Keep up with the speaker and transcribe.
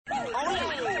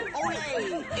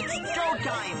Olé! It's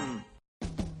showtime!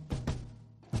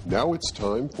 Now it's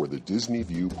time for the Disney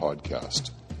View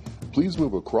podcast. Please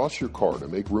move across your car to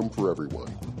make room for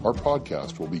everyone. Our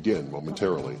podcast will begin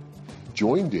momentarily.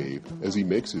 Join Dave as he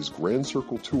makes his Grand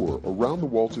Circle tour around the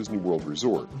Walt Disney World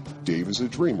Resort. Dave is a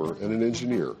dreamer and an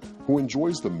engineer who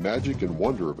enjoys the magic and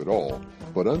wonder of it all,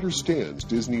 but understands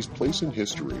Disney's place in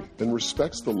history and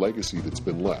respects the legacy that's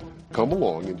been left. Come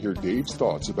along and hear Dave's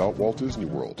thoughts about Walt Disney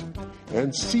World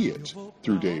and see it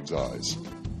through Dave's eyes.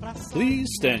 Please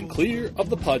stand clear of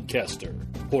the podcaster.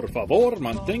 Por favor,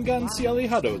 manténganse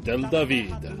alejado del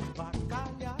David.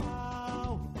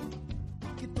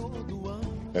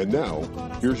 And now,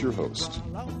 here's your host.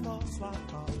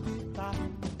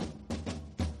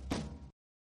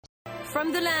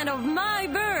 From the land of my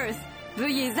birth,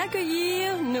 veuillez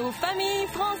accueillir nos familles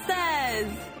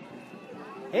françaises.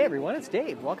 Hey everyone, it's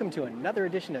Dave. Welcome to another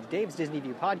edition of Dave's Disney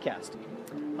View podcast.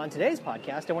 On today's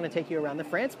podcast, I want to take you around the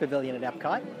France Pavilion at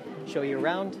Epcot, show you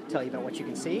around, tell you about what you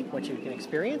can see, what you can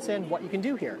experience, and what you can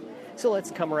do here. So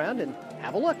let's come around and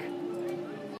have a look.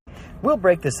 We'll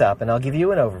break this up and I'll give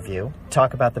you an overview,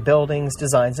 talk about the buildings,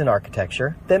 designs, and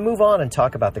architecture, then move on and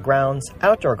talk about the grounds,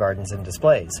 outdoor gardens, and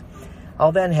displays.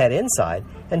 I'll then head inside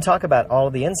and talk about all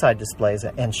of the inside displays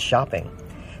and shopping.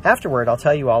 Afterward, I'll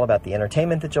tell you all about the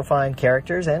entertainment that you'll find,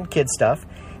 characters, and kid stuff,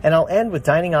 and I'll end with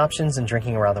dining options and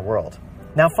drinking around the world.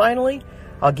 Now finally,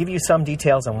 I'll give you some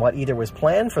details on what either was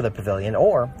planned for the pavilion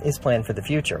or is planned for the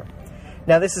future.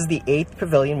 Now, this is the 8th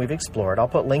pavilion we've explored. I'll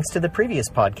put links to the previous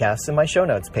podcasts in my show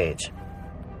notes page.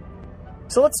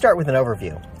 So let's start with an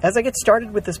overview. As I get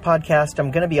started with this podcast,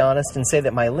 I'm going to be honest and say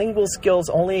that my lingual skills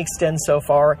only extend so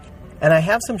far, and I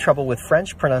have some trouble with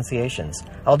French pronunciations.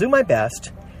 I'll do my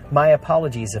best. My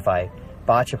apologies if I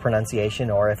botch a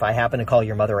pronunciation or if I happen to call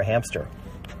your mother a hamster.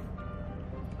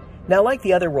 Now, like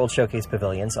the other World Showcase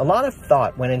pavilions, a lot of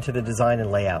thought went into the design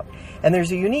and layout, and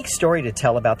there's a unique story to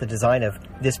tell about the design of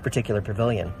this particular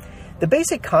pavilion. The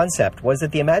basic concept was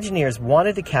that the Imagineers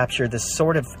wanted to capture the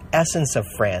sort of essence of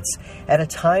France at a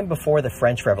time before the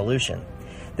French Revolution,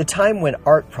 the time when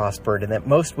art prospered and that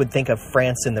most would think of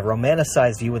France in the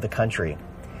romanticized view of the country.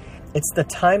 It's the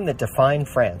time that defined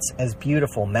France as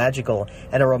beautiful, magical,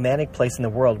 and a romantic place in the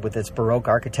world with its Baroque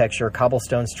architecture,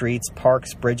 cobblestone streets,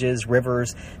 parks, bridges,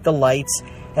 rivers, the lights,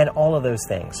 and all of those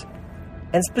things.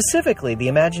 And specifically, the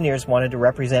Imagineers wanted to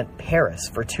represent Paris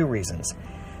for two reasons.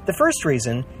 The first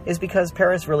reason is because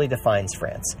Paris really defines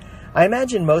France. I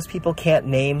imagine most people can't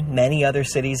name many other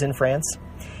cities in France,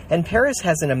 and Paris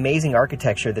has an amazing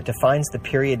architecture that defines the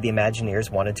period the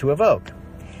Imagineers wanted to evoke.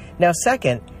 Now,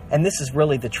 second, and this is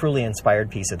really the truly inspired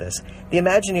piece of this, the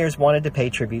Imagineers wanted to pay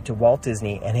tribute to Walt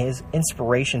Disney and his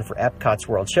inspiration for Epcot's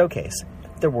World Showcase,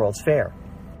 the World's Fair.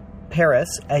 Paris,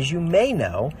 as you may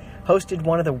know, hosted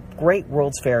one of the great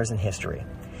World's Fairs in history.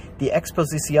 The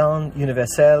Exposition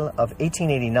Universelle of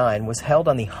 1889 was held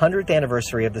on the 100th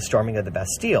anniversary of the storming of the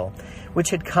Bastille,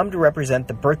 which had come to represent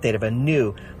the birth date of a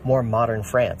new, more modern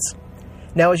France.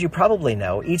 Now, as you probably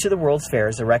know, each of the World's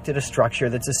Fairs erected a structure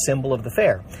that's a symbol of the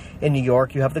fair. In New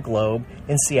York, you have the Globe,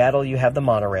 in Seattle, you have the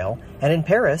monorail, and in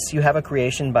Paris, you have a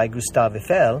creation by Gustave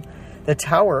Eiffel. The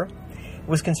tower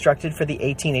was constructed for the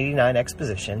 1889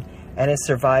 exposition and has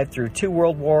survived through 2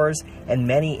 world wars and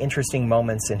many interesting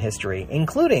moments in history,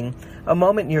 including a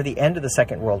moment near the end of the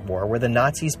Second World War where the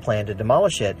Nazis planned to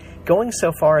demolish it, going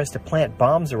so far as to plant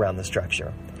bombs around the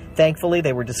structure. Thankfully,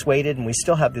 they were dissuaded, and we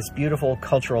still have this beautiful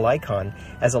cultural icon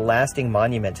as a lasting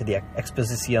monument to the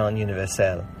Exposition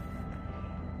Universelle.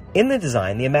 In the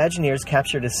design, the Imagineers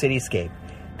captured a cityscape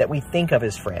that we think of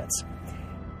as France.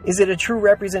 Is it a true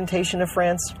representation of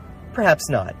France? Perhaps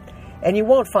not. And you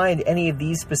won't find any of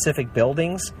these specific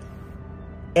buildings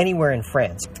anywhere in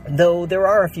France, though there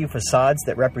are a few facades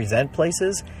that represent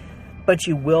places, but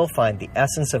you will find the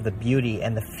essence of the beauty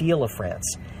and the feel of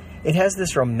France. It has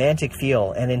this romantic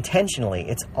feel, and intentionally,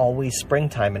 it's always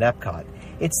springtime in Epcot.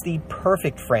 It's the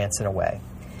perfect France in a way.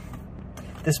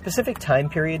 The specific time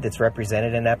period that's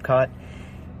represented in Epcot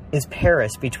is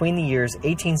Paris between the years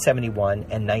 1871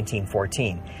 and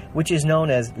 1914, which is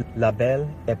known as La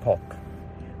Belle Époque,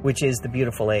 which is the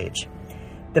beautiful age.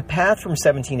 The path from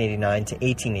 1789 to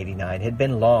 1889 had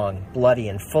been long, bloody,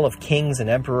 and full of kings and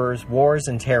emperors, wars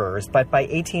and terrors, but by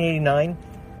 1889,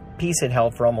 peace had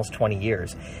held for almost 20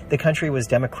 years. The country was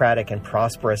democratic and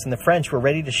prosperous, and the French were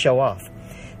ready to show off.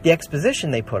 The exposition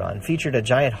they put on featured a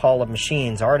giant hall of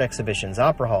machines, art exhibitions,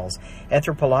 opera halls,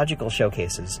 anthropological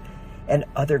showcases, and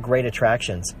other great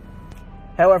attractions.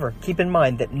 However, keep in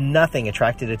mind that nothing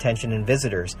attracted attention in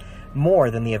visitors more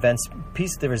than the event's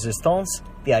piece de résistance,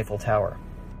 the Eiffel Tower.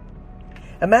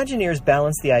 Imagineers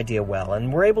balanced the idea well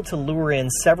and were able to lure in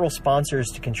several sponsors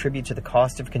to contribute to the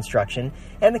cost of construction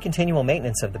and the continual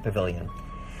maintenance of the pavilion.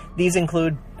 These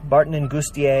include Barton &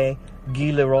 Goustier,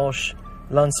 Guy Laroche,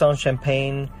 Lanson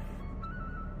Champagne,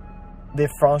 the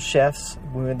French chefs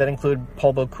that include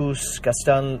Paul Bocuse,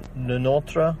 Gaston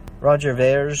Lenotre, Roger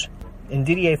Verge, and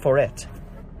Didier Fouret.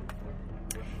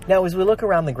 Now, as we look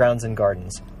around the grounds and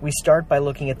gardens, we start by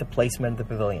looking at the placement of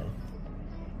the pavilion.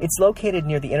 It's located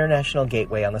near the International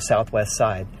Gateway on the southwest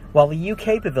side, while the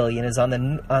UK pavilion is on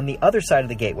the other side of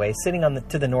the gateway, sitting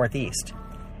to the northeast.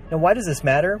 Now, why does this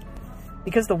matter?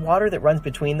 Because the water that runs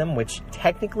between them, which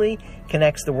technically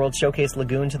connects the World Showcase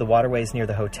Lagoon to the waterways near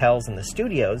the hotels and the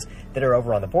studios that are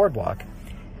over on the boardwalk,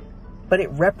 but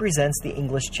it represents the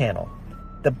English Channel,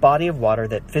 the body of water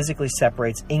that physically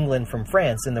separates England from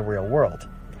France in the real world.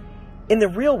 In the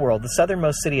real world, the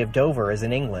southernmost city of Dover is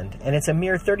in England, and it's a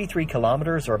mere 33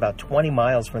 kilometers or about 20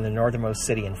 miles from the northernmost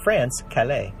city in France,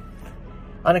 Calais.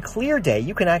 On a clear day,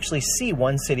 you can actually see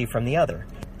one city from the other,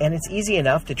 and it's easy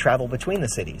enough to travel between the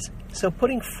cities. So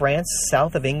putting France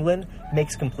south of England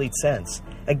makes complete sense.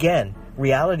 Again,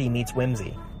 reality meets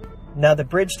whimsy. Now, the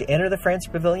bridge to enter the France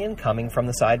Pavilion, coming from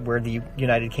the side where the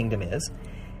United Kingdom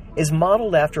is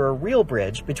modeled after a real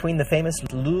bridge between the famous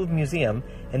Louvre Museum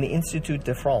and the Institut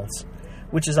de France,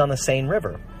 which is on the Seine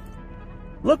River.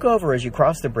 Look over as you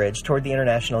cross the bridge toward the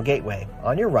International Gateway.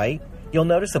 On your right, you'll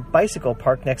notice a bicycle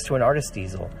parked next to an artist's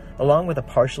easel, along with a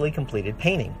partially completed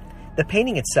painting. The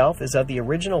painting itself is of the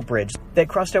original bridge that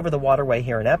crossed over the waterway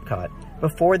here in Epcot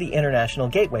before the International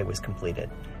Gateway was completed.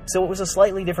 So it was a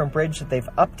slightly different bridge that they've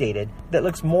updated that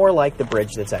looks more like the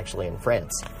bridge that's actually in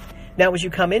France. Now, as you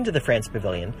come into the France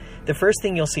Pavilion, the first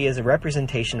thing you'll see is a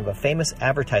representation of a famous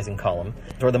advertising column,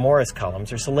 or the Morris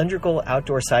columns, or cylindrical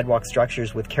outdoor sidewalk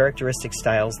structures with characteristic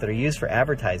styles that are used for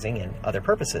advertising and other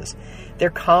purposes. They're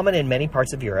common in many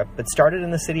parts of Europe, but started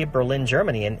in the city of Berlin,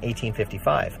 Germany in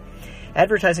 1855.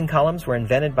 Advertising columns were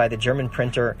invented by the German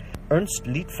printer Ernst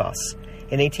Littfass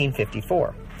in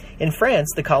 1854. In France,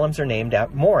 the columns are named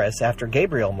Morris after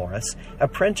Gabriel Morris, a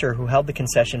printer who held the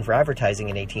concession for advertising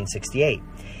in 1868.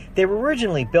 They were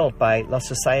originally built by La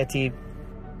Société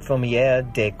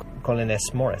Familière des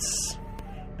Colonnes Morris.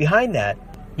 Behind that,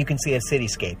 you can see a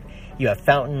cityscape. You have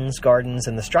fountains, gardens,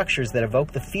 and the structures that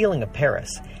evoke the feeling of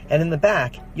Paris. And in the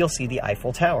back, you'll see the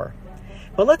Eiffel Tower.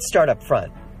 But let's start up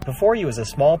front. Before you is a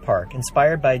small park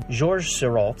inspired by Georges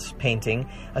Seurat's painting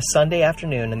A Sunday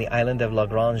Afternoon in the Island of La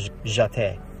Grande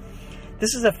Jatte.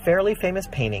 This is a fairly famous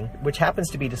painting, which happens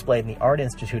to be displayed in the Art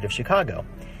Institute of Chicago.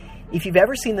 If you've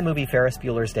ever seen the movie Ferris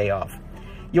Bueller's Day Off,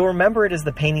 you'll remember it as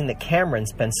the painting that Cameron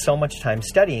spends so much time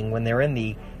studying when they're in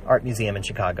the Art Museum in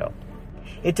Chicago.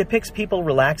 It depicts people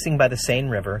relaxing by the Seine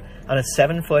River on a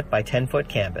 7-foot by 10-foot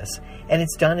canvas, and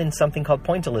it's done in something called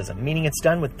pointillism, meaning it's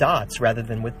done with dots rather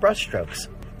than with brushstrokes.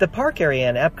 The park area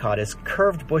in Epcot is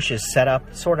curved bushes set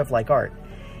up sort of like art.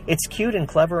 It's cute and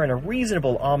clever and a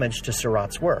reasonable homage to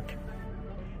Seurat's work.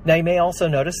 Now, you may also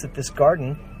notice that this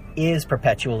garden is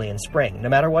perpetually in spring. No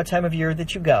matter what time of year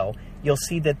that you go, you'll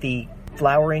see that the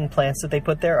flowering plants that they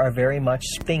put there are very much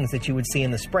things that you would see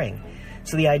in the spring.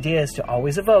 So the idea is to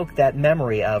always evoke that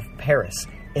memory of Paris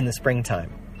in the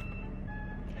springtime.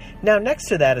 Now, next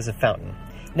to that is a fountain.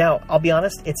 Now, I'll be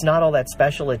honest, it's not all that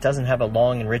special. It doesn't have a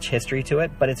long and rich history to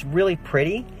it, but it's really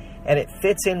pretty, and it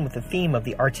fits in with the theme of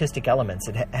the artistic elements.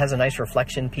 It has a nice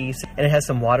reflection piece, and it has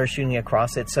some water shooting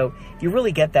across it, so you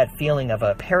really get that feeling of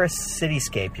a Paris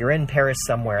cityscape. You're in Paris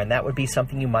somewhere, and that would be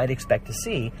something you might expect to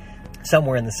see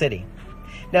somewhere in the city.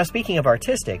 Now, speaking of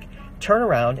artistic, turn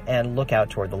around and look out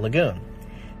toward the lagoon.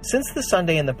 Since the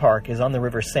Sunday in the park is on the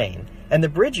River Seine, and the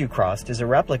bridge you crossed is a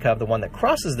replica of the one that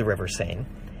crosses the River Seine,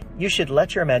 you should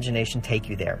let your imagination take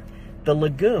you there. The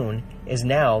lagoon is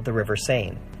now the River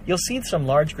Seine. You'll see some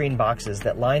large green boxes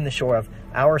that line the shore of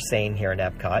our Seine here in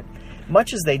Epcot,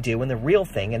 much as they do in the real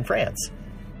thing in France.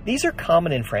 These are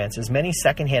common in France as many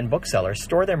secondhand booksellers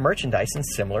store their merchandise in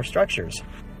similar structures.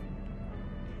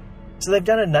 So they've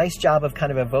done a nice job of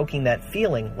kind of evoking that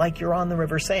feeling like you're on the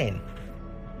River Seine.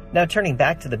 Now, turning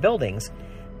back to the buildings,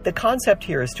 the concept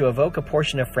here is to evoke a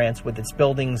portion of France with its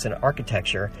buildings and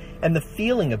architecture and the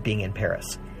feeling of being in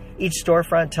Paris. Each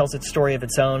storefront tells its story of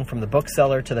its own, from the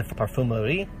bookseller to the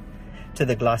parfumerie, to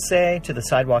the glacé, to the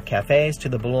sidewalk cafes, to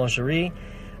the boulangerie,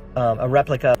 a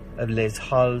replica of Les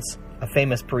Halles, a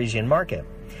famous Parisian market.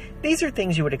 These are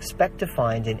things you would expect to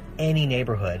find in any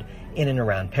neighborhood in and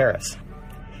around Paris.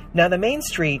 Now, the main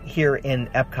street here in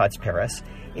Epcot's Paris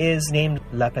is named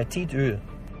La Petite Rue,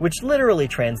 which literally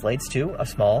translates to a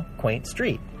small, quaint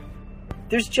street.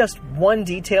 There's just one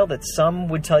detail that some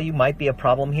would tell you might be a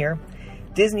problem here.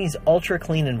 Disney's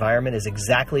ultra-clean environment is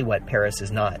exactly what Paris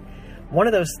is not. One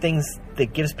of those things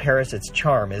that gives Paris its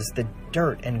charm is the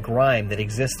dirt and grime that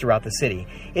exists throughout the city.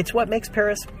 It's what makes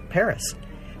Paris, Paris.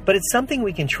 But it's something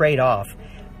we can trade off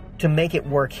to make it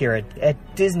work here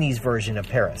at Disney's version of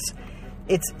Paris.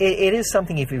 It is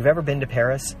something, if you've ever been to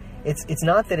Paris, it's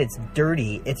not that it's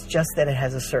dirty, it's just that it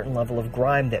has a certain level of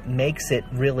grime that makes it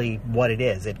really what it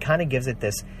is. It kind of gives it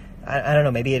this, I don't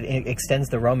know, maybe it extends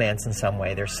the romance in some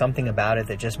way. There's something about it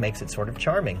that just makes it sort of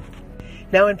charming.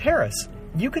 Now in Paris,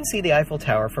 you can see the Eiffel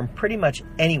Tower from pretty much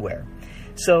anywhere.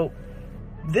 So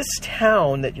this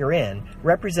town that you're in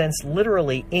represents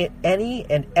literally any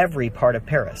and every part of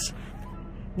Paris.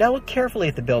 Now look carefully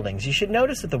at the buildings. You should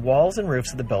notice that the walls and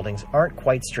roofs of the buildings aren't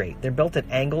quite straight. They're built at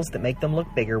angles that make them look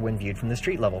bigger when viewed from the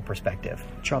street level perspective.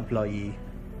 Trompe-l'œil,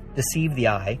 deceive the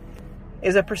eye,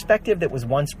 is a perspective that was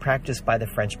once practiced by the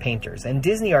French painters, and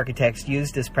Disney architects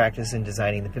used this practice in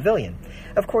designing the pavilion.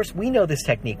 Of course, we know this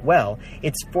technique well.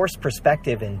 It's forced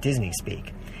perspective in Disney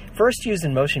speak. First used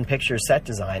in motion picture set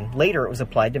design, later it was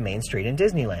applied to Main Street in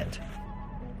Disneyland.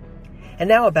 And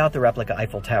now about the replica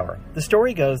Eiffel Tower. The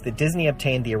story goes that Disney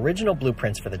obtained the original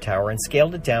blueprints for the tower and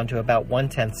scaled it down to about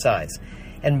 1/10 size,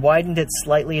 and widened it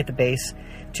slightly at the base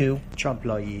to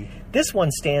trompe-l'œil. This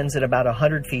one stands at about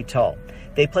 100 feet tall.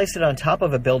 They placed it on top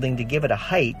of a building to give it a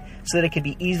height so that it could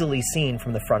be easily seen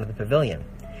from the front of the pavilion.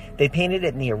 They painted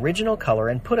it in the original color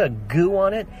and put a goo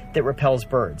on it that repels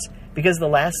birds, because the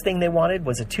last thing they wanted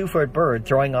was a 2-foot bird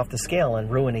throwing off the scale and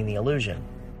ruining the illusion.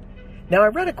 Now, I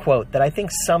read a quote that I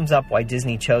think sums up why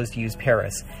Disney chose to use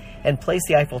Paris and place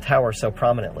the Eiffel Tower so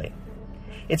prominently.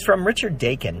 It's from Richard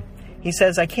Dakin. He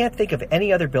says, "I can't think of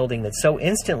any other building that so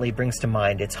instantly brings to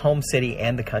mind its home city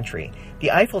and the country.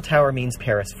 The Eiffel Tower means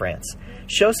Paris, France.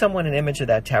 Show someone an image of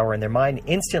that tower and their mind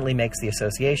instantly makes the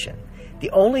association. The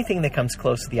only thing that comes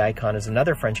close to the icon is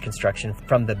another French construction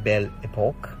from the Belle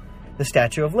Époque, the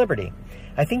Statue of Liberty.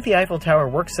 I think the Eiffel Tower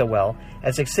works so well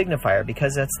as a signifier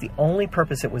because that's the only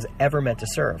purpose it was ever meant to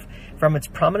serve. From its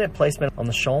prominent placement on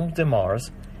the Champ de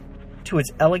Mars to its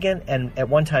elegant and at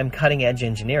one time cutting-edge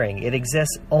engineering, it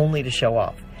exists only to show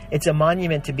off. It's a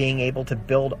monument to being able to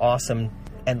build awesome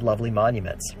and lovely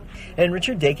monuments." And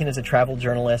Richard Dakin is a travel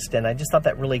journalist, and I just thought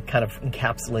that really kind of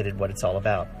encapsulated what it's all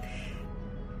about.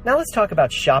 Now let's talk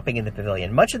about shopping in the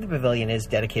pavilion. Much of the pavilion is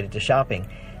dedicated to shopping.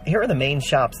 Here are the main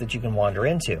shops that you can wander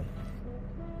into.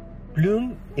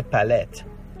 Plume et Palette.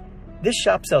 This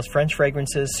shop sells French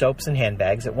fragrances, soaps, and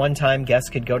handbags. At one time, guests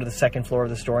could go to the second floor of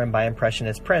the store and buy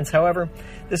impressionist prints. However,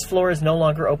 this floor is no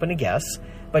longer open to guests,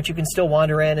 but you can still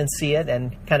wander in and see it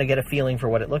and kind of get a feeling for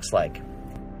what it looks like.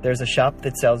 There's a shop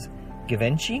that sells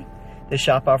Givenchy. This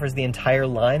shop offers the entire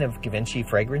line of Givenchy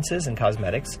fragrances and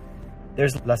cosmetics.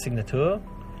 There's La Signature.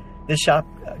 This shop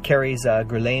carries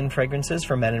Guerlain fragrances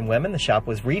for men and women. The shop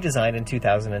was redesigned in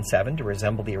 2007 to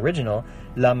resemble the original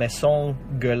La Maison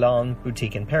Guerlain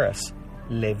boutique in Paris.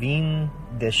 Les Vins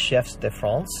des Chefs de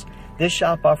France. This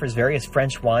shop offers various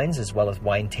French wines as well as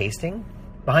wine tasting.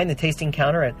 Behind the tasting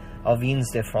counter at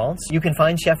Vins de France, you can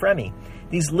find Chef Remy.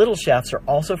 These little chefs are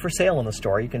also for sale in the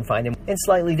store. You can find them in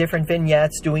slightly different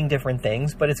vignettes doing different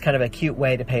things, but it's kind of a cute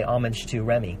way to pay homage to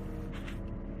Remy.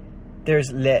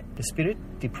 There's Les Esprit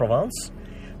de Provence,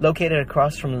 located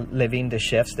across from Les Vins des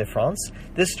Chefs de France.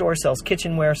 This store sells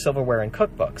kitchenware, silverware, and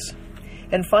cookbooks.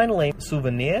 And finally,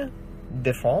 Souvenir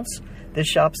de France. This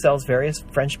shop sells various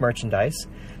French merchandise.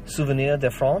 Souvenir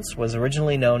de France was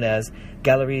originally known as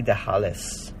Galerie de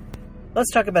Halles.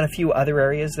 Let's talk about a few other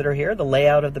areas that are here. The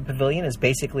layout of the pavilion is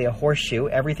basically a horseshoe.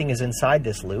 Everything is inside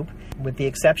this loop, with the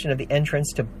exception of the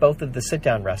entrance to both of the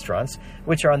sit-down restaurants,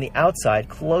 which are on the outside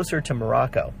closer to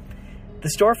Morocco. The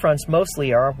storefronts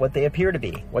mostly are what they appear to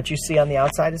be. What you see on the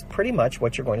outside is pretty much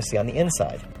what you're going to see on the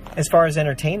inside. As far as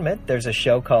entertainment, there's a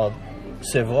show called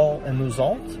Servants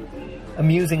Amusants,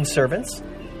 Amusing Servants,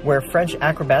 where French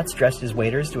acrobats dressed as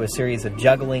waiters do a series of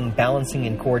juggling, balancing,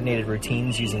 and coordinated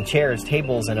routines using chairs,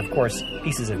 tables, and, of course,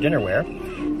 pieces of dinnerware.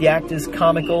 The act is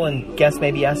comical and guests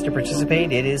may be asked to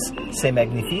participate. It is C'est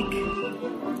Magnifique.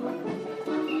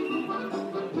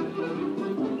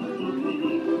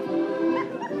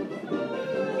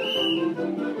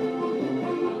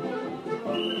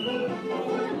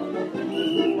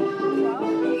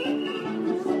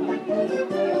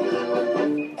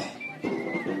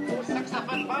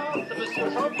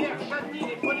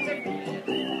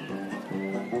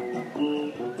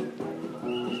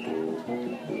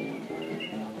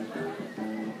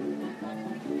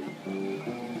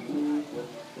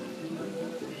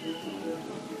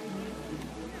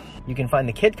 You can find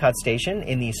the Kidcot station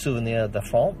in the Souvenir de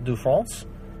France.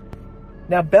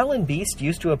 Now, Belle and Beast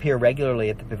used to appear regularly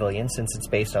at the pavilion since it's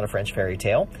based on a French fairy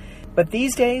tale, but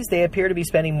these days they appear to be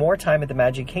spending more time at the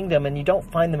Magic Kingdom, and you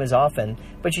don't find them as often,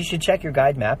 but you should check your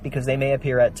guide map because they may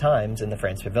appear at times in the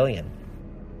France Pavilion.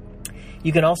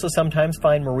 You can also sometimes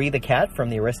find Marie the cat from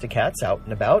the Aristocats out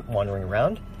and about, wandering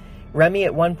around. Remy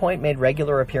at one point made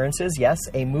regular appearances, yes,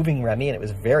 a moving Remy, and it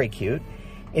was very cute,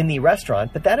 in the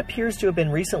restaurant, but that appears to have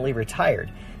been recently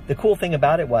retired. The cool thing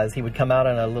about it was he would come out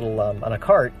on a little on a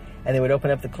cart, and they would open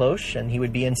up the cloche, and he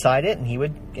would be inside it, and he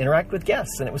would interact with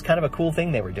guests, and it was kind of a cool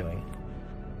thing they were doing.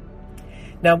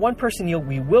 Now, one person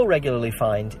we will regularly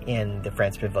find in the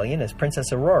France Pavilion is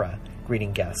Princess Aurora,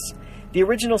 greeting guests. The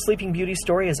original Sleeping Beauty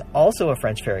story is also a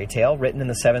French fairy tale, written in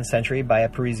the 7th century by a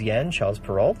Parisian, Charles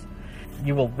Perrault.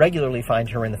 You will regularly find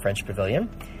her in the French Pavilion.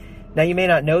 Now, you may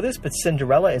not know this, but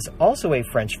Cinderella is also a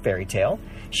French fairy tale.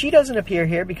 She doesn't appear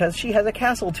here because she has a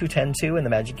castle to tend to in the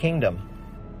Magic Kingdom.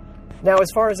 Now,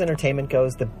 as far as entertainment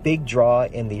goes, the big draw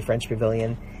in the French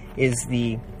Pavilion is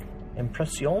the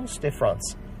Impressions de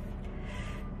France.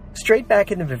 Straight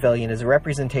back in the pavilion is a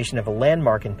representation of a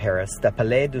landmark in Paris, the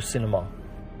Palais du Cinéma.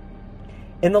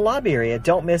 In the lobby area,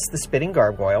 don't miss the Spitting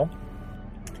Gargoyle.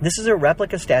 This is a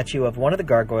replica statue of one of the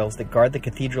gargoyles that guard the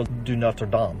Cathedral du Notre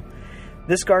Dame.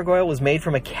 This gargoyle was made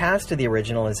from a cast of the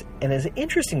original and is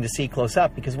interesting to see close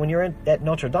up because when you're at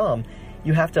Notre Dame,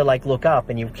 you have to look up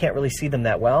and you can't really see them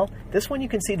that well. This one you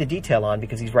can see the detail on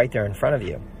because he's right there in front of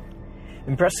you.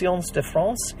 Impressions de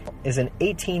France is an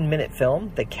 18-minute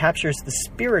film that captures the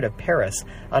spirit of Paris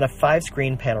on a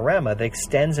 5-screen panorama that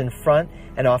extends in front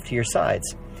and off to your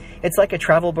sides. It's like a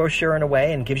travel brochure in a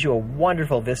way and gives you a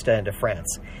wonderful vista into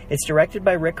France. It's directed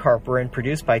by Rick Harper and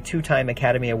produced by 2-time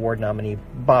Academy Award nominee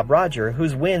Bob Roger,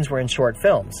 whose wins were in short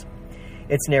films.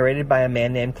 It's narrated by a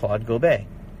man named Claude Gobet.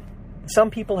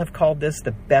 Some people have called this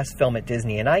the best film at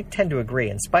Disney, and I tend to agree.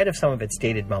 In spite of some of its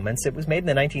dated moments, it was made in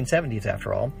the 1970s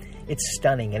after all. It's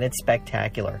stunning and it's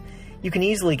spectacular. You can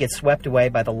easily get swept away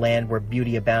by the land where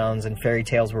beauty abounds and fairy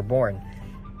tales were born.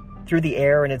 Through the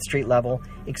air and at street level,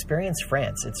 experience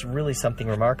France. It's really something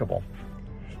remarkable.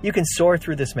 You can soar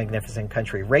through this magnificent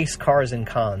country, race cars in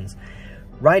Cannes,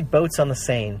 ride boats on the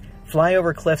Seine, fly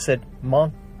over cliffs at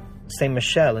Mont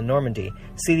Saint-Michel in Normandy,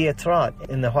 see the Étretat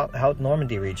in the Haute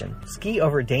Normandy region, ski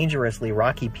over dangerously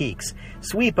rocky peaks,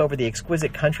 sweep over the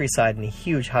exquisite countryside in a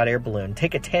huge hot air balloon,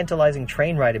 take a tantalizing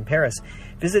train ride in Paris,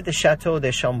 visit the Château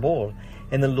de Chambord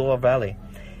in the Loire Valley,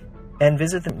 and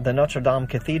visit the Notre Dame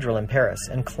Cathedral in Paris,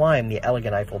 and climb the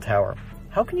elegant Eiffel Tower.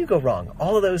 How can you go wrong?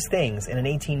 All of those things in an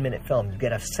 18-minute film, you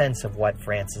get a sense of what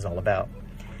France is all about.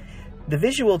 The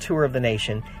visual tour of the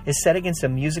nation is set against a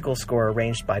musical score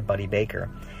arranged by Buddy Baker.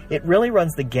 It really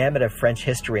runs the gamut of French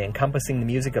history, encompassing the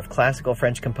music of classical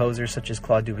French composers such as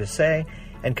Claude Debussy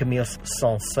and Camille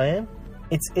Saint-Saëns.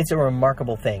 It's a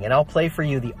remarkable thing, and I'll play for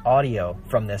you the audio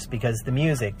from this because the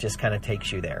music just kind of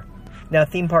takes you there. Now,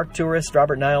 theme park tourist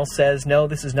Robert Niles says, no,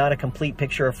 this is not a complete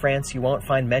picture of France. You won't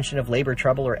find mention of labor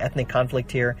trouble or ethnic conflict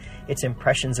here. Its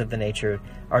impressions of the nature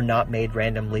are not made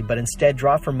randomly, but instead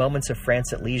draw from moments of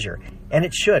France at leisure. And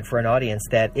it should for an audience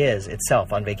that is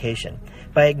itself on vacation.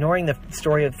 By ignoring the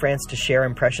story of France to share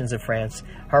impressions of France,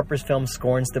 Harper's film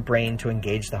scorns the brain to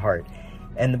engage the heart.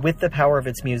 And with the power of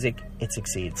its music, it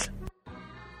succeeds.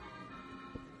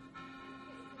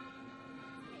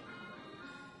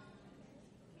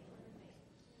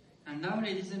 And now,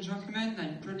 ladies and gentlemen,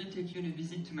 I'll proudly take you on a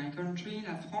visit to my country,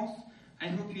 La France. I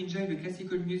hope you enjoy the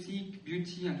classical music,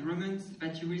 beauty and romance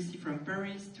that you will see from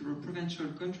Paris to the provincial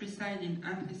countryside in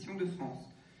Impressions de France.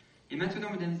 Et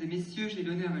maintenant, mesdames et messieurs, j'ai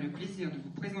l'honneur et le plaisir de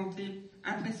vous présenter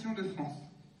Impressions de France.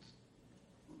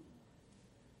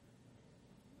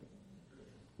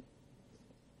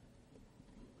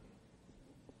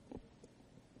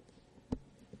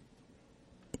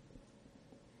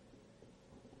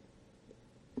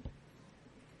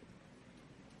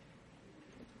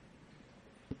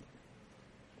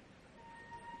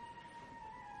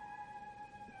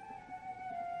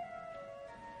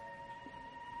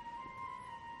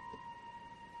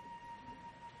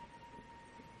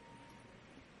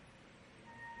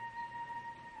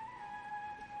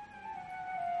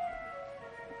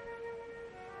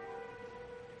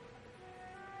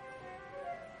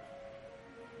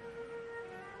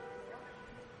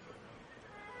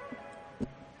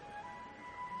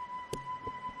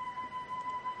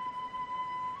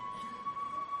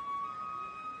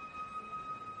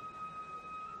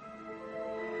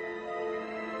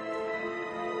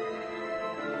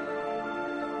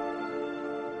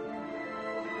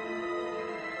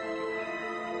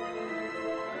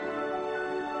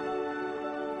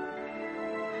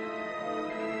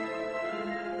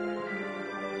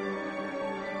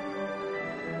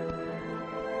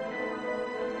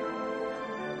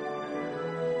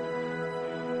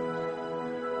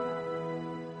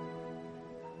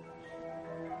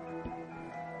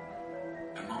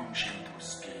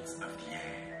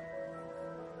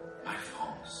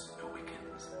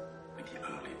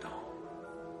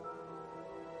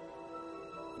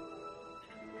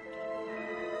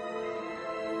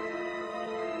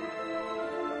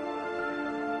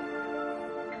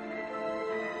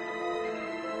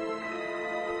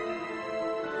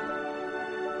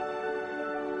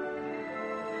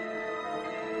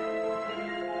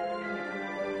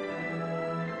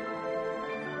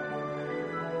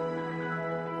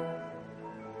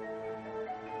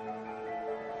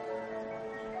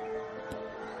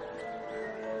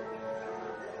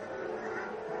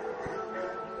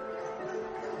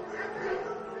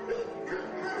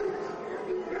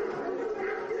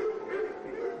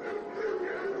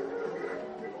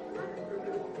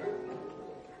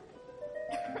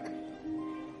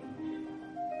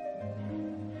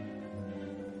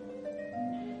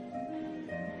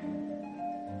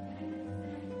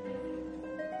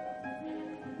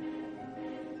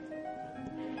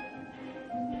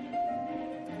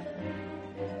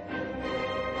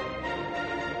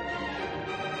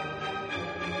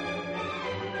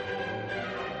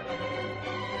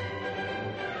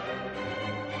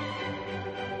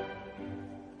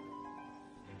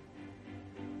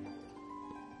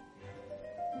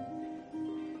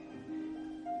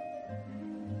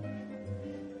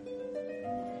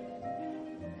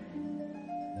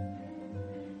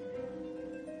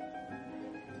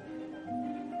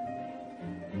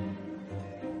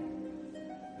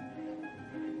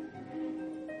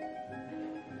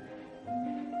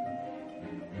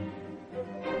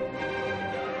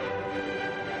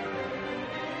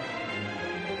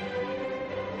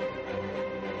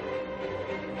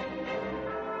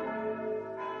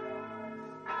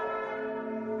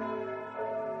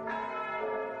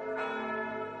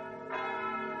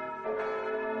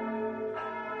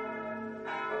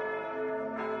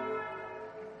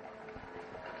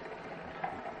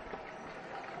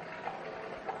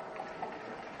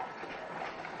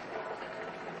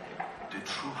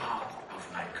 true heart of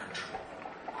my country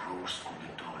grows from the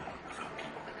toil of her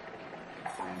people,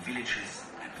 from villages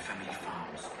and family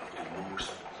farms of the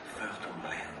most fertile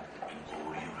land in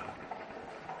all Europe.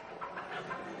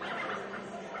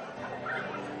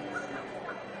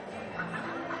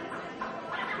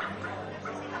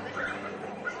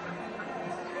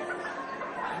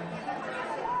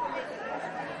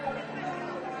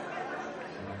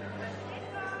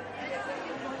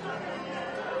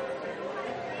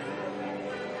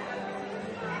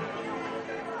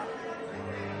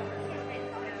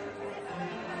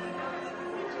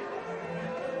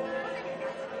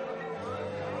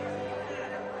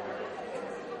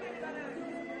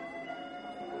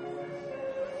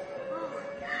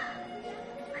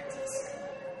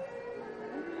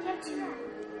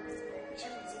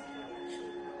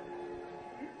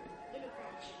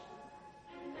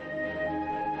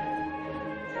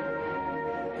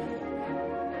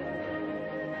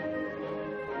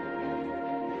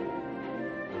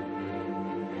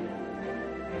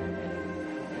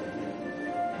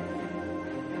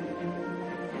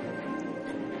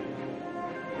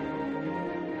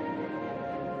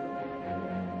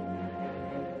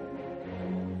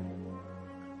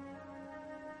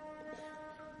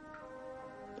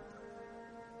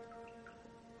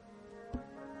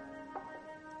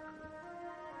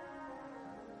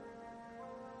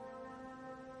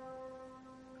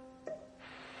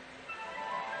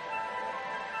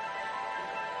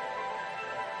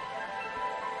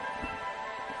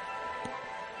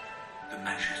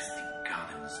 Majestic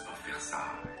gardens of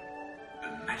Versailles,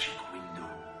 a magic window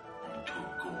onto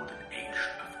a golden age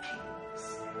of kings.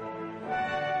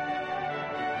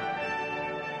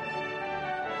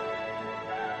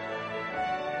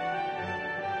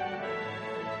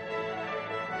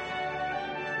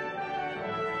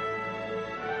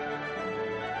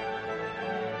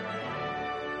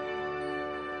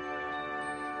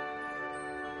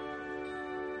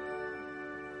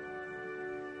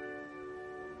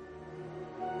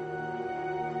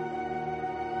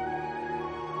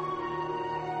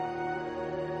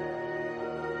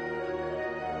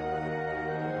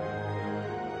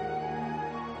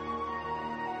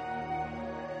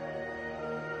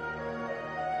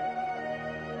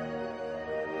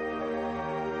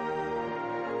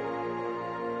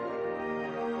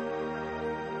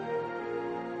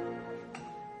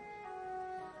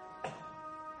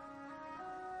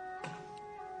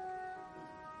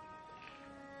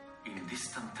 In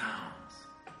distant towns,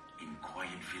 in quiet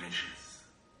villages,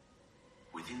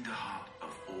 within the heart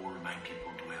of all my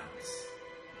people dwells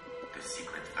the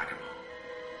secret vagabond.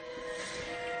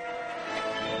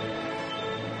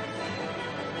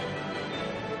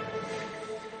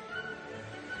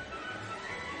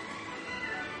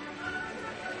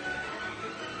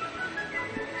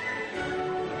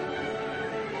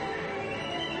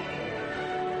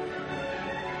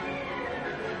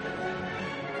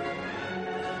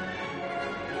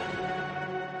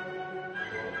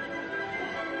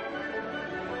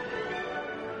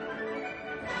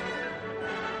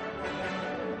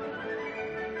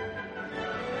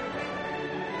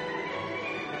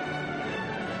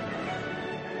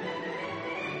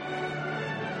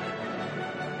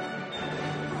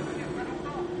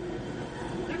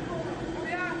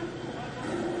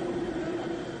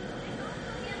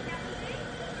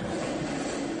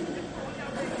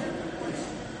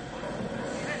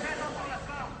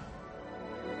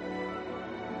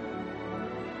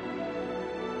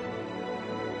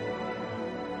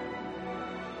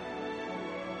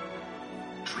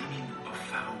 Dreaming of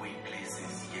faraway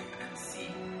places yet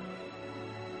unseen,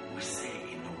 we say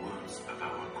in the words of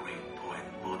our great poet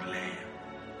Baudelaire,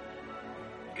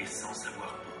 et sans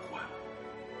savoir pourquoi,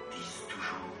 disent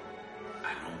toujours,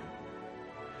 allons.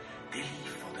 They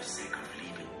live for the sake of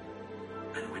living,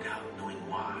 and without knowing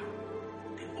why,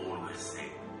 they always say,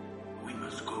 we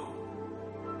must go.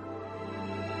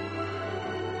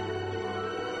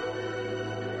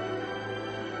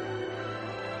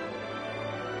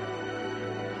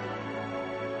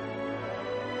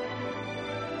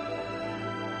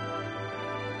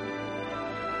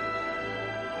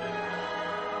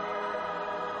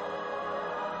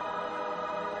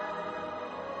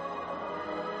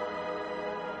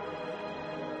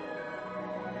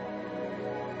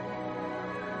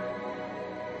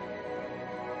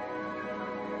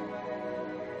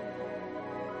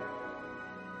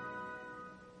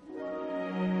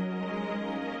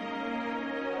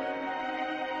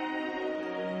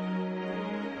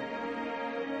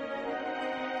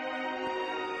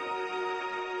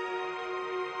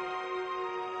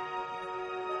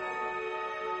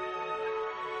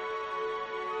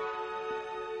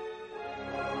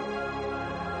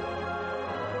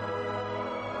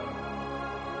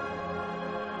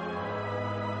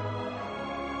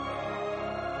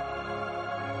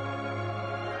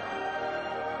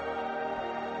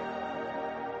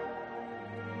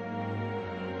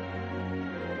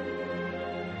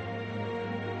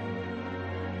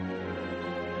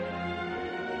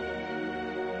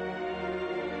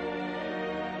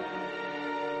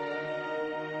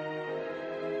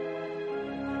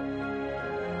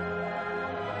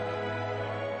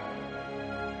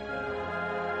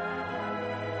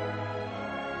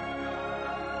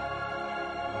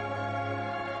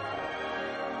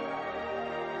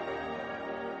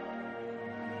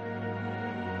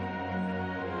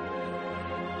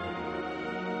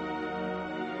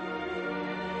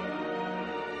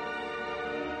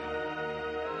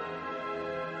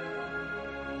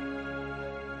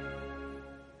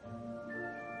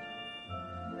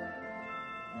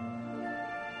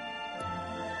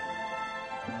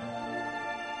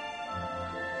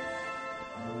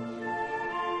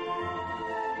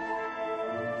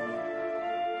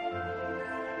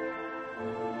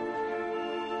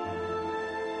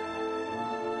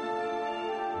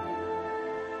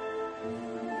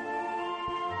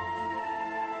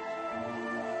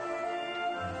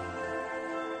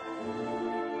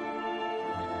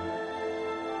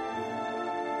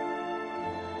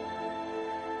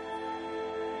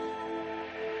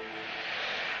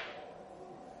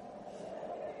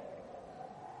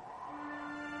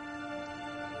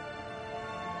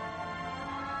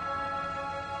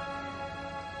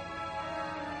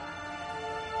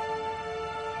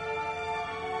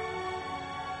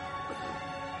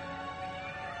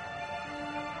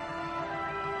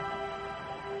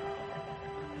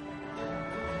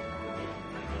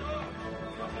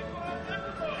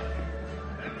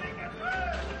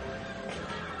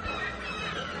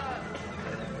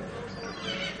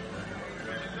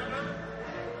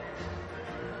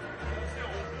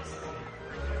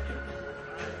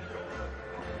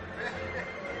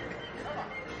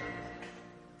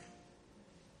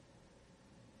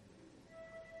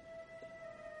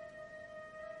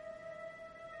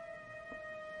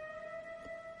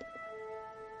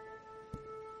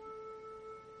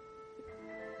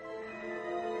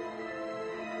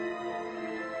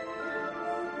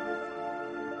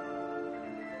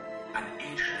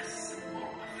 ageless symbol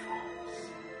of France,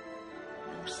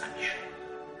 Mont Saint-Michel.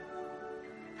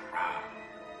 Proud,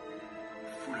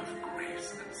 full of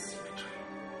grace and symmetry,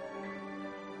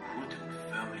 rooted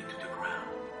firmly to the ground,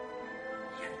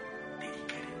 yet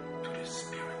dedicated to the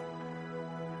spirit.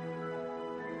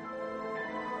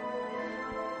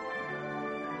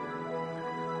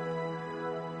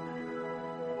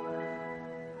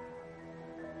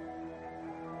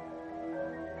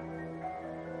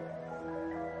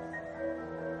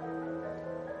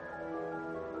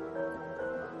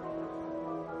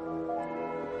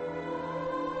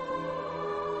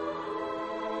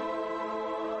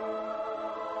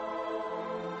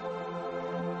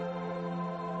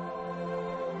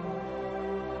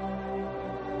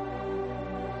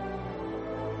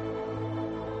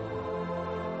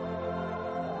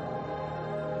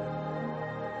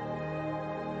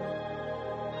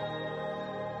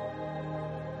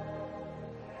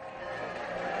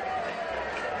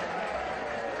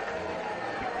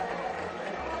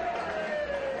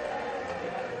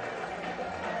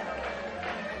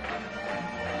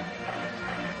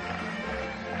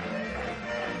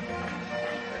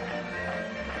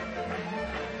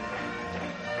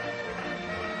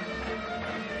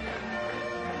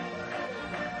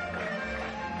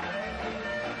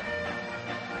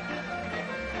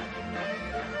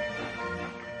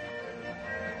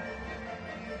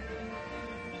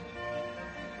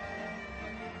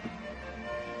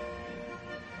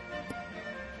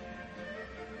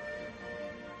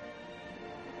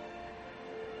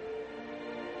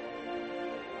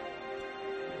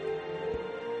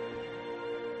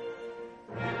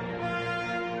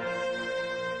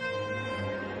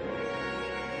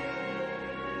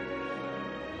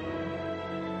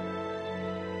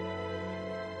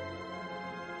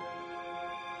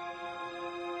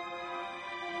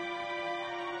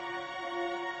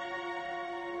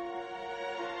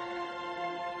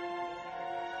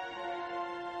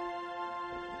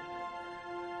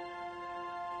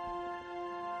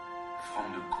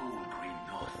 From the cold green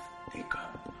north they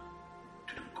come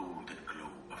to the golden glow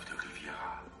of the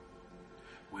Riviera,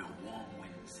 where warm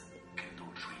winds kindle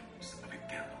dreams of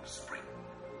eternal spring.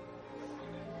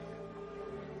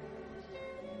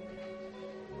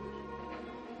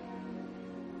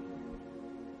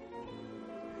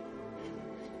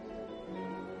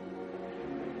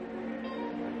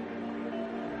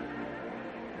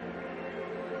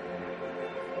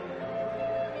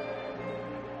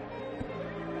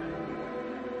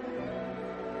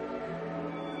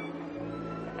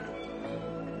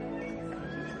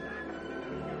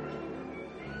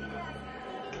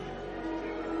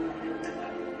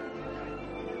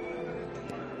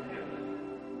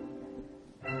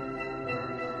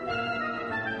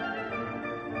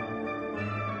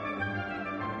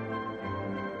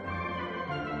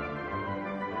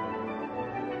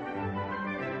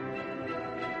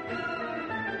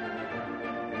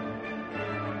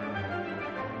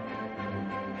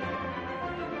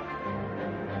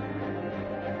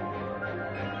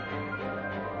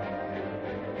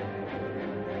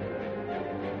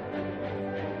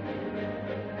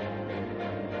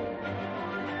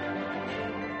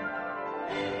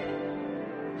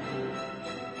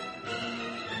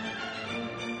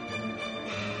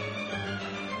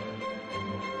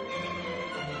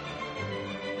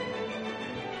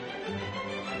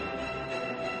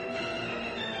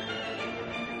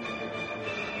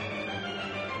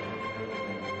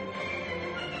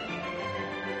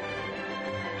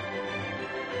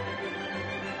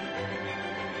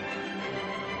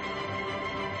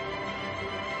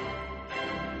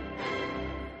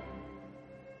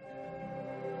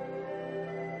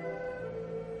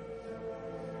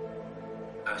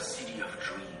 A city of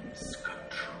dreams come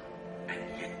true and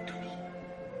yet to be,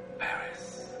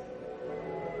 Paris.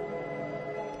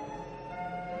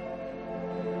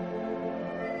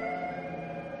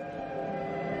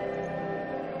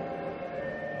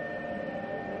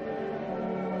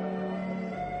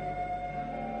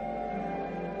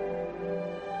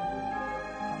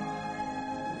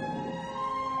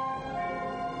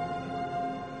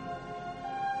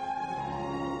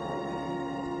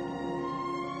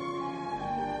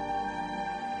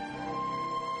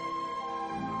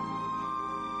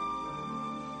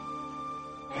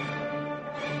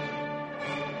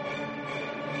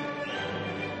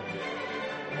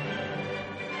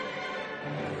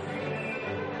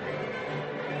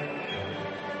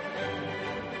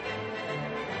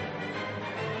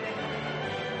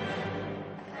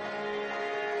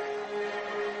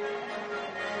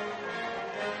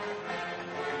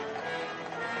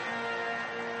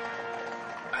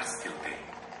 Bastille Day.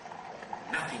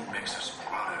 Nothing makes us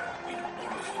prouder in all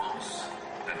of France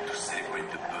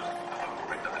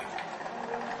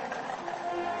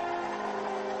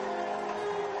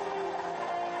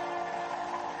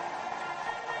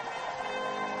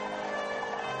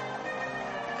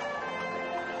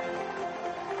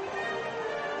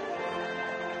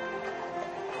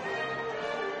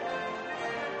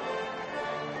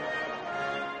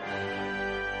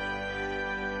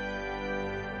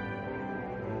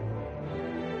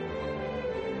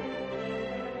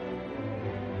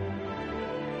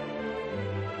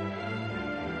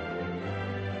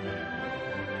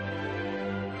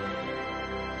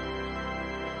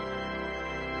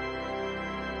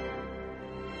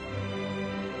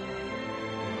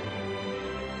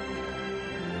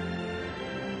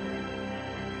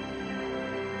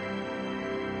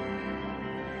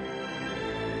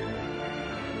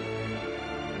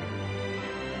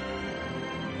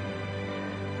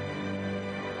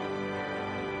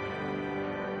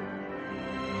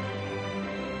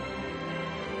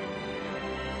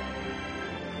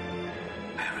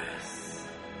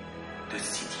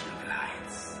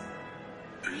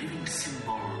living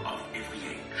symbol of every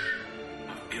age,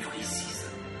 of every season,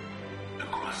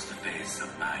 across the face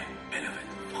of my beloved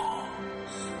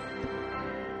France.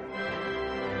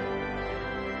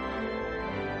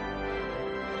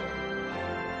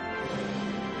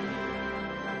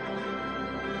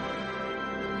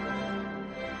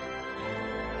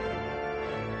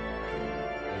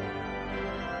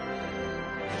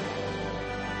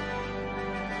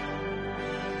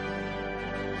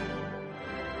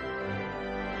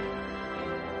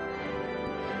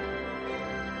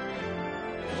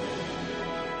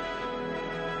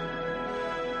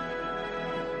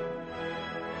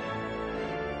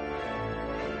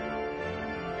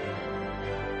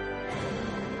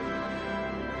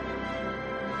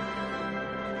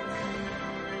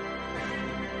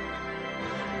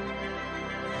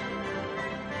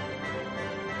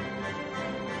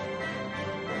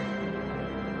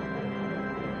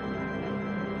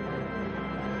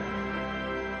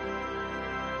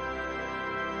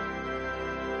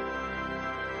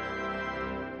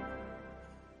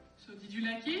 So did you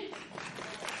like it?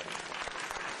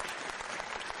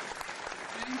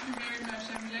 Thank you very much.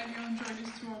 I'm glad you enjoyed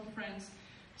this tour of France.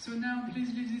 So now, please,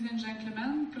 ladies and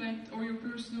gentlemen, collect all your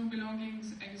personal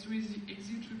belongings and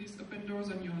exit through these open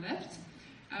doors on your left.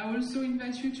 I also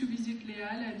invite you to visit Les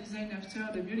Halles, designed after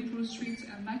the beautiful streets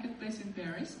and marketplace in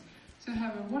Paris. So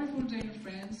have a wonderful day in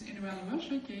France and around the World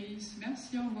Showcase.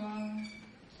 Merci, au revoir.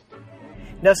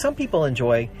 Now, some people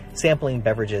enjoy sampling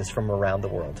beverages from around the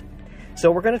world. So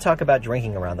we're going to talk about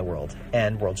drinking around the world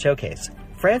and World Showcase.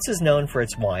 France is known for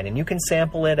its wine, and you can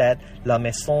sample it at La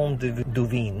Maison du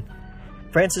Vin.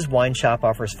 France's wine shop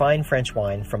offers fine French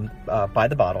wine from by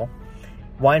the bottle,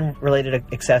 wine-related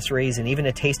accessories, and even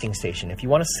a tasting station. If you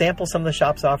want to sample some of the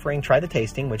shop's offering, try the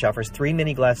tasting, which offers 3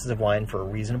 mini glasses of wine for a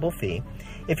reasonable fee.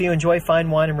 If you enjoy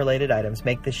fine wine and related items,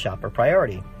 make this shop a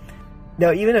priority.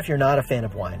 Now, even if you're not a fan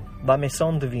of wine, La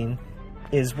Maison du Vin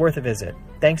is worth a visit,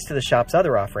 thanks to the shop's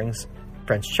other offerings,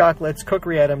 French chocolates,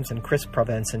 cookery items, and crisp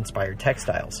Provence-inspired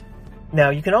textiles. Now,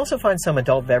 you can also find some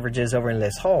adult beverages over in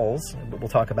Les Halles, that we'll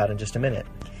talk about in just a minute.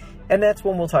 And that's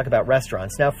when we'll talk about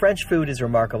restaurants. Now, French food is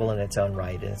remarkable in its own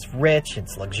right. It's rich,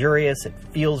 it's luxurious, it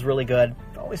feels really good.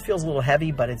 It always feels a little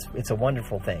heavy, but it's a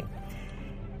wonderful thing.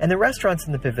 And the restaurants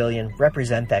in the pavilion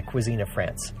represent that cuisine of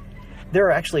France. There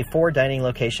are actually 4 dining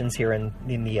locations here in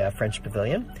the French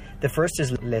pavilion. The first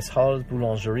is Les Halles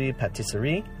Boulangerie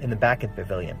Pâtisserie in the back of the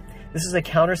pavilion. This is a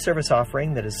counter service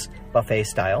offering that is buffet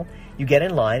style. You get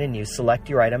in line and you select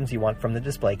your items you want from the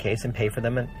display case and pay for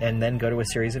them and then go to a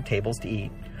series of tables to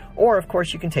eat. Or, of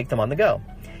course, you can take them on the go.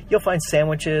 You'll find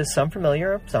sandwiches, some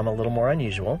familiar, some a little more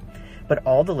unusual, but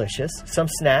all delicious, some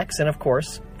snacks, and, of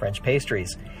course, French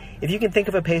pastries. If you can think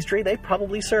of a pastry, they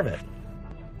probably serve it.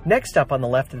 Next up on the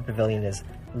left of the pavilion is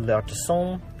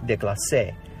L'Artisan de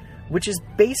Glacé, which is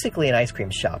basically an ice cream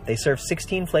shop. They serve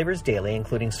 16 flavors daily,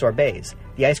 including sorbets.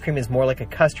 The ice cream is more like a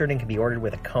custard and can be ordered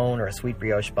with a cone or a sweet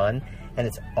brioche bun, and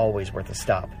it's always worth a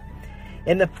stop.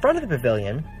 In the front of the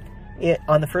pavilion,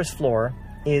 on the first floor,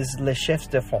 is Les Chefs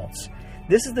de France.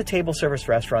 This is the table service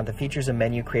restaurant that features a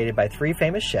menu created by 3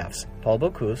 famous chefs, Paul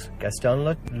Bocuse, Gaston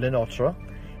Lenotre,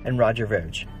 and Roger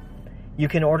Verge. You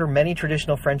can order many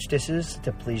traditional French dishes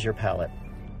to please your palate.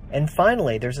 And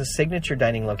finally, there's a signature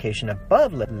dining location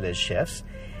above Les Chefs,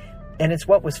 and it's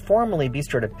what was formerly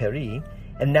Bistro de Paris,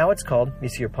 and now it's called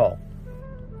Monsieur Paul,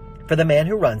 for the man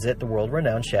who runs it, the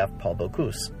world-renowned chef Paul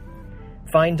Bocuse.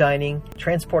 Fine dining,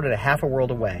 transported a half a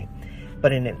world away,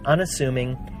 but in an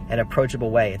unassuming and approachable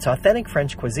way. It's authentic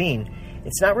French cuisine.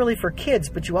 It's not really for kids,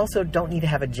 but you also don't need to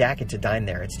have a jacket to dine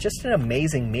there. It's just an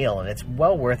amazing meal, and it's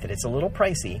well worth it. It's a little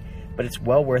pricey, but it's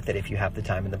well worth it if you have the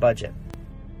time and the budget.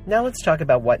 Now let's talk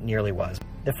about what nearly was.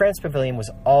 The France Pavilion was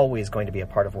always going to be a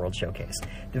part of World Showcase.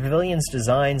 The pavilion's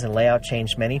designs and layout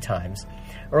changed many times.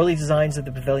 Early designs of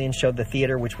the pavilion showed the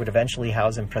theater, which would eventually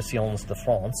house Impressions de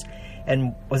France,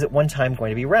 and was at one time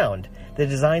going to be round. The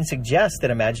design suggests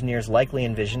that Imagineers likely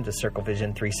envisioned a Circle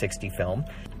Vision 360 film,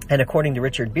 and according to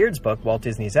Richard Beard's book, Walt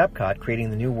Disney's Epcot, Creating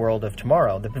the New World of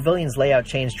Tomorrow, the pavilion's layout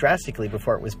changed drastically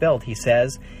before it was built. He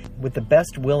says, with the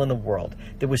best will in the world,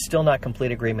 there was still not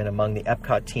complete agreement among the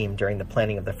Epcot team during the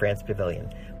planning of the France Pavilion.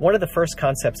 One of the first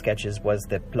concept sketches was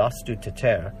the Place du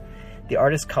Tertre, the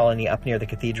artist colony up near the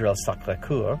Cathedral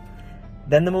Sacré-Cœur.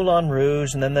 Then the Moulin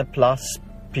Rouge and then the Place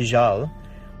Pigalle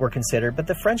were considered, but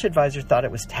the French advisor thought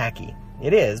it was tacky.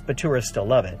 It is, but tourists still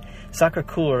love it.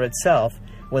 Sacré-Cœur itself,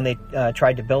 when they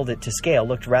tried to build it to scale,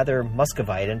 looked rather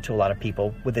Muscovite to a lot of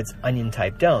people with its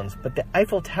onion-type domes, but the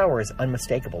Eiffel Tower is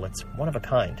unmistakable. It's one of a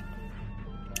kind.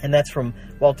 And that's from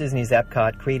Walt Disney's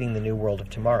Epcot, Creating the New World of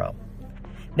Tomorrow.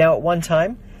 Now, at one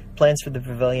time, Plans for the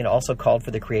pavilion also called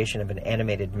for the creation of an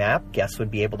animated map. Guests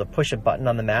would be able to push a button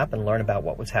on the map and learn about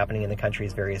what was happening in the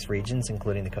country's various regions,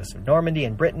 including the coast of Normandy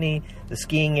and Brittany, the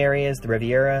skiing areas, the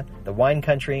Riviera, the wine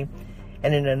country.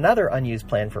 And in another unused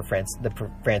plan for France, the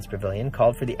France Pavilion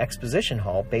called for the exposition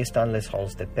hall based on Les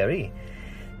Halles de Paris.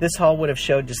 This hall would have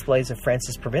showed displays of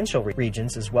France's provincial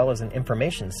regions as well as an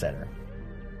information center.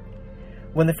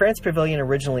 When the France Pavilion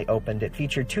originally opened, it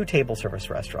featured two table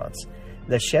service restaurants,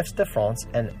 Les Chefs de France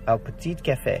and Au Petit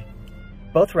Café.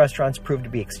 Both restaurants proved to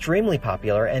be extremely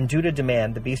popular, and due to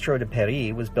demand, the Bistro de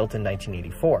Paris was built in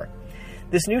 1984.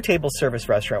 This new table service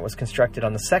restaurant was constructed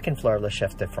on the second floor of Les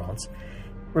Chefs de France,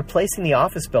 replacing the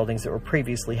office buildings that were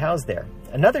previously housed there.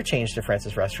 Another change to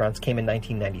France's restaurants came in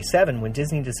 1997 when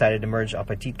Disney decided to merge Au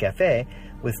Petit Café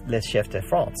with Les Chefs de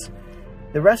France.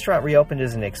 The restaurant reopened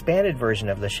as an expanded version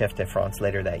of Les Chefs de France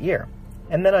later that year.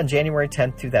 And then on January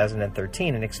 10,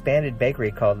 2013, an expanded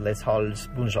bakery called Les Halles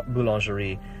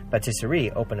Boulangerie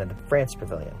Patisserie opened at the France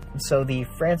Pavilion. So the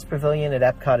France Pavilion at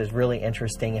Epcot is really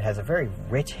interesting. It has a very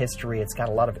rich history. It's got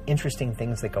a lot of interesting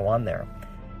things that go on there.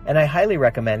 And I highly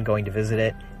recommend going to visit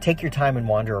it. Take your time and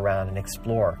wander around and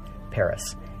explore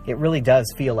Paris. It really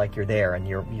does feel like you're there and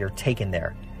you're taken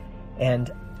there. And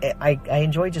I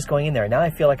enjoy just going in there. Now I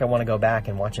feel like I want to go back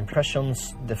and watch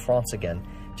Impressions de France again,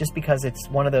 just because it's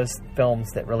one of those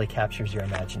films that really captures your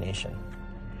imagination.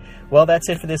 Well, that's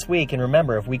it for this week, and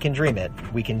remember, if we can dream it,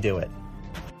 we can do it.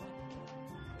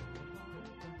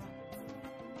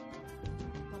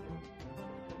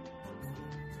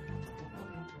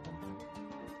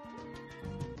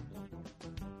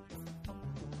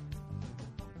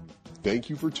 Thank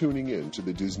you for tuning in to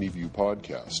the Disney View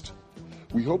podcast.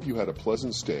 We hope you had a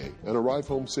pleasant stay and arrive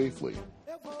home safely.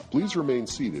 Please remain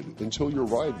seated until your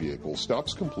ride vehicle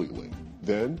stops completely.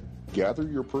 Then, gather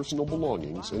your personal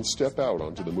belongings and step out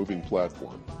onto the moving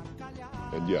platform.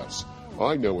 And yes,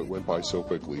 I know it went by so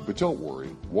quickly, but don't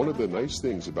worry. One of the nice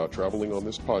things about traveling on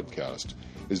this podcast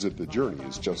is that the journey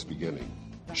is just beginning.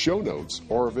 Show notes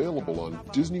are available on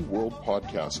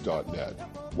DisneyWorldPodcast.net.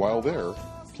 While there,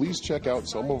 please check out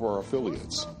some of our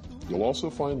affiliates. You'll also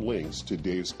find links to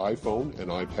Dave's iPhone and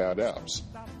iPad apps.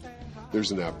 There's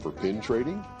an app for pin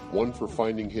trading, one for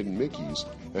finding hidden Mickeys,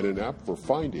 and an app for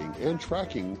finding and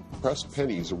tracking pressed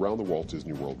pennies around the Walt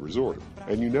Disney World Resort.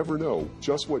 And you never know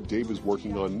just what Dave is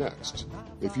working on next.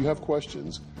 If you have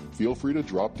questions, feel free to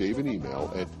drop Dave an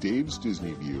email at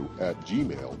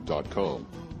davesdisneyview@gmail.com.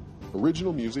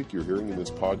 Original music you're hearing in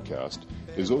this podcast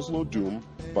is Oslo Doom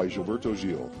by Gilberto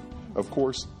Gil. Of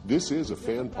course, this is a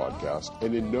fan podcast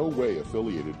and in no way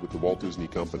affiliated with the Walt Disney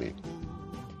Company.